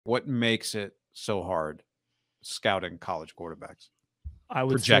What makes it so hard scouting college quarterbacks? I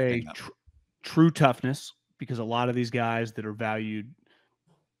would say true toughness, because a lot of these guys that are valued,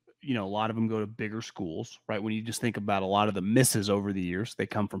 a lot of them go to bigger schools, right? When you just think about a lot of the misses over the years, they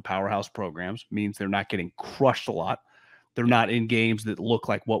come from powerhouse programs, means they're not getting crushed a lot. They're not in games that look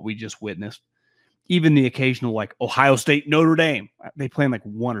like what we just witnessed. Even the occasional, like Ohio State, Notre Dame, they play in like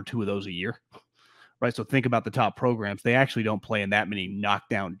 1 or 2 of those a year, right? So think about the top programs. They actually don't play in that many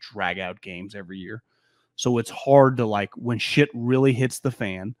knockdown, drag-out games every year. So it's hard to, like, when shit really hits the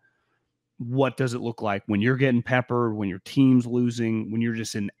fan, what does it look like when you're getting peppered, when your team's losing, when you're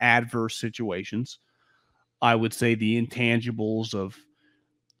just in adverse situations? I would say the intangibles of,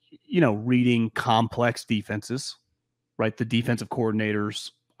 reading complex defenses, right? The defensive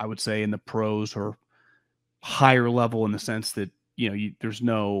coordinators, I would say, in the pros are higher level in the sense that, there's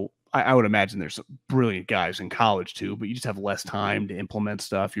no, I would imagine there's some brilliant guys in college too, but you just have less time to implement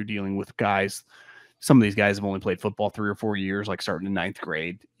stuff. You're dealing with guys. Some of these guys have only played football 3 or 4 years, like starting in 9th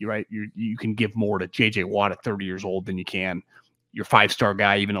grade. You're right. You can give more to J.J. Watt at 30 years old than you can your 5-star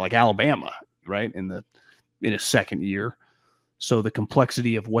guy, even like Alabama, right, in his second year. So the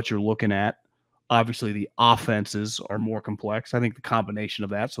complexity of what you're looking at, obviously the offenses are more complex. I think the combination of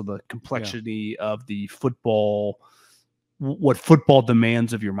that, so the complexity of the football, what football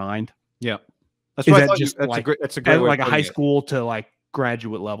demands of your mind. Yeah, that's what I thought. That's a great way, like a high school to like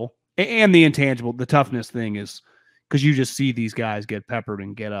graduate level. And the intangible, the toughness thing is because you just see these guys get peppered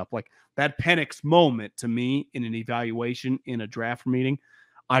and get up. Like that Penix moment to me in an evaluation in a draft meeting,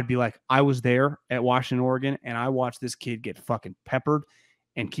 I'd be like, I was there at Washington, Oregon, and I watched this kid get fucking peppered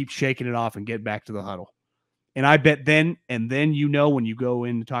and keep shaking it off and get back to the huddle. And I bet then when you go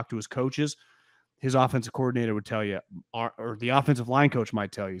in to talk to his coaches, his offensive coordinator would tell you, or the offensive line coach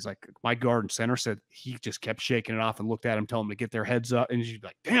might tell you, he's like, my guard and center said he just kept shaking it off and looked at him, telling him to get their heads up. And you'd be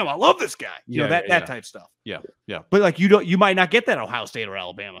like, damn, I love this guy. That type of stuff. Yeah. Yeah. But like, you might not get that at Ohio State or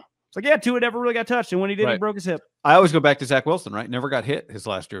Alabama. It's like, yeah, Tua never really got touched. And when he did, he broke his hip. I always go back to Zach Wilson, right? Never got hit his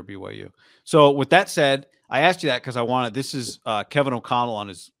last year at BYU. So with that said, I asked you that because this is Kevin O'Connell on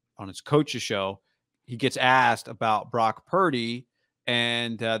his coach's show. He gets asked about Brock Purdy,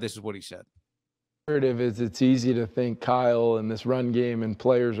 and this is what he said. Narrative is it's easy to think Kyle and this run game and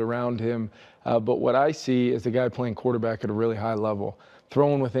players around him, but what I see is a guy playing quarterback at a really high level,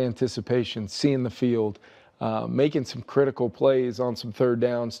 throwing with anticipation, seeing the field, making some critical plays on some third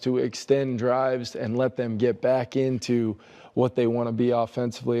downs to extend drives and let them get back into what they want to be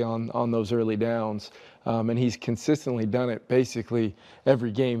offensively on those early downs. And he's consistently done it basically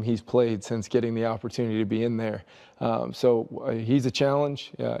every game he's played since getting the opportunity to be in there. So he's a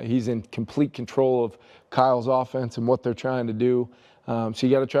challenge. He's in complete control of Kyle's offense and what they're trying to do. So you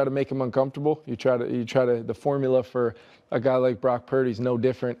got to try to make him uncomfortable. The formula for a guy like Brock Purdy is no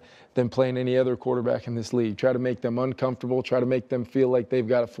different than playing any other quarterback in this league. Try to make them uncomfortable. Try to make them feel like they've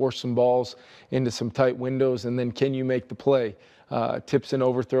got to force some balls into some tight windows. And then can you make the play? Tips and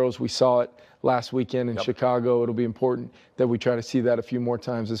overthrows. We saw it last weekend in Chicago. It'll be important that we try to see that a few more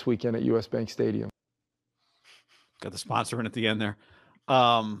times this weekend at US Bank Stadium. Got the sponsor in at the end there.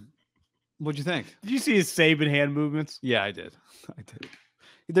 What'd you think? Did you see his Saban hand movements? Yeah, I did.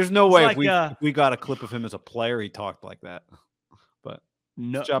 There's no way if we got a clip of him as a player, he talked like that. But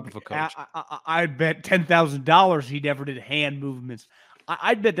no job of a coach. I'd bet $10,000 he never did hand movements.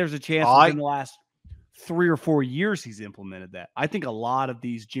 I'd bet there's a chance in the last 3 or 4 years he's implemented that. I think a lot of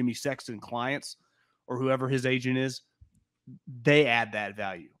these Jimmy Sexton clients or whoever his agent is, they add that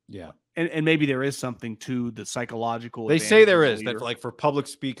value. Yeah. And maybe there is something to the psychological. They say there is that, like, for public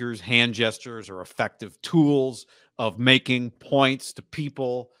speakers, hand gestures are effective tools of making points to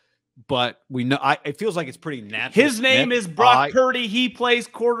people. But we know it feels like it's pretty natural. His name is Brock Purdy. He plays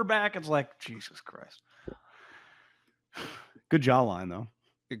quarterback. It's like, Jesus Christ. Good jawline, though.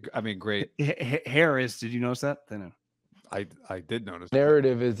 I mean, great. Harris, did you notice that? I did notice.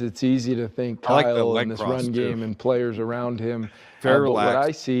 Narrative is it's easy to think Kyle and this run game and players around him. But what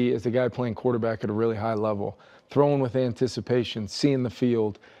I see is a guy playing quarterback at a really high level, throwing with anticipation, seeing the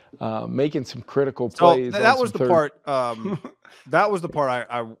field, making some critical plays. That was the part. That was the part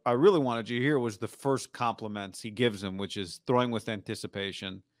I really wanted you to hear was the first compliments he gives him, which is throwing with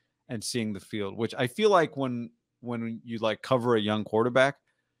anticipation and seeing the field. Which I feel like when you like cover a young quarterback,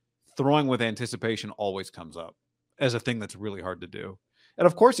 throwing with anticipation always comes up as a thing that's really hard to do. And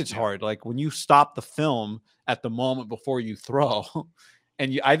of course it's hard. Like when you stop the film at the moment before you throw,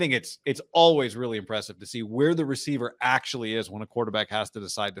 and I think it's always really impressive to see where the receiver actually is when a quarterback has to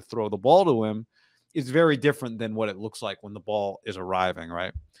decide to throw the ball to him. Is very different than what it looks like when the ball is arriving,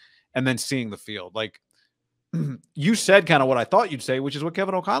 right? And then seeing the field. Like you said kind of what I thought you'd say, which is what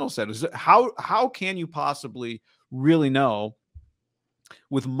Kevin O'Connell said. Is how can you possibly really know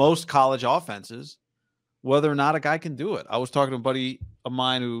with most college offenses whether or not a guy can do it? I was talking to a buddy of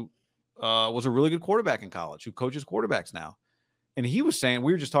mine who was a really good quarterback in college, who coaches quarterbacks now. And he was saying,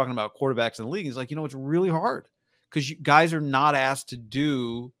 we were just talking about quarterbacks in the league. He's like, it's really hard because guys are not asked to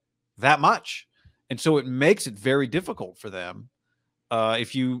do that much. And so it makes it very difficult for them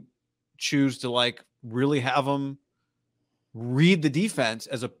if you choose to like really have them read the defense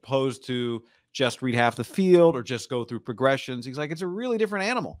as opposed to just read half the field or just go through progressions. He's like, it's a really different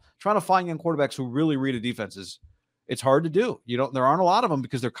animal. Trying to find young quarterbacks who really read a defense it's hard to do. There aren't a lot of them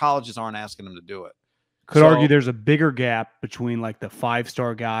because their colleges aren't asking them to do it. Could argue there's a bigger gap between like the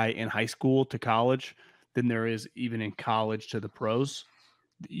 5-star guy in high school to college than there is even in college to the pros.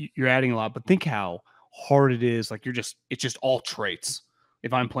 You're adding a lot, but think how hard it is. Like it's just all traits.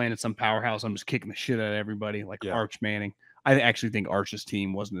 If I'm playing at some powerhouse, I'm just kicking the shit out of everybody, like Arch Manning. I actually think Arch's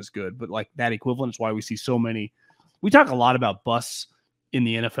team wasn't as good, but like that equivalent is why we see so many. We talk a lot about busts in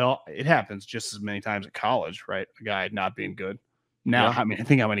the NFL. It happens just as many times at college, right? A guy not being good. Now, I mean, I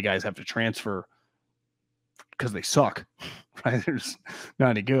think how many guys have to transfer because they suck, right? They're just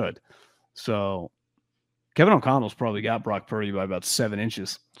not any good. So Kevin O'Connell's probably got Brock Purdy by about 7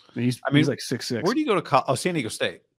 inches. He's like 6'6". Where do you go to college? Oh, San Diego State.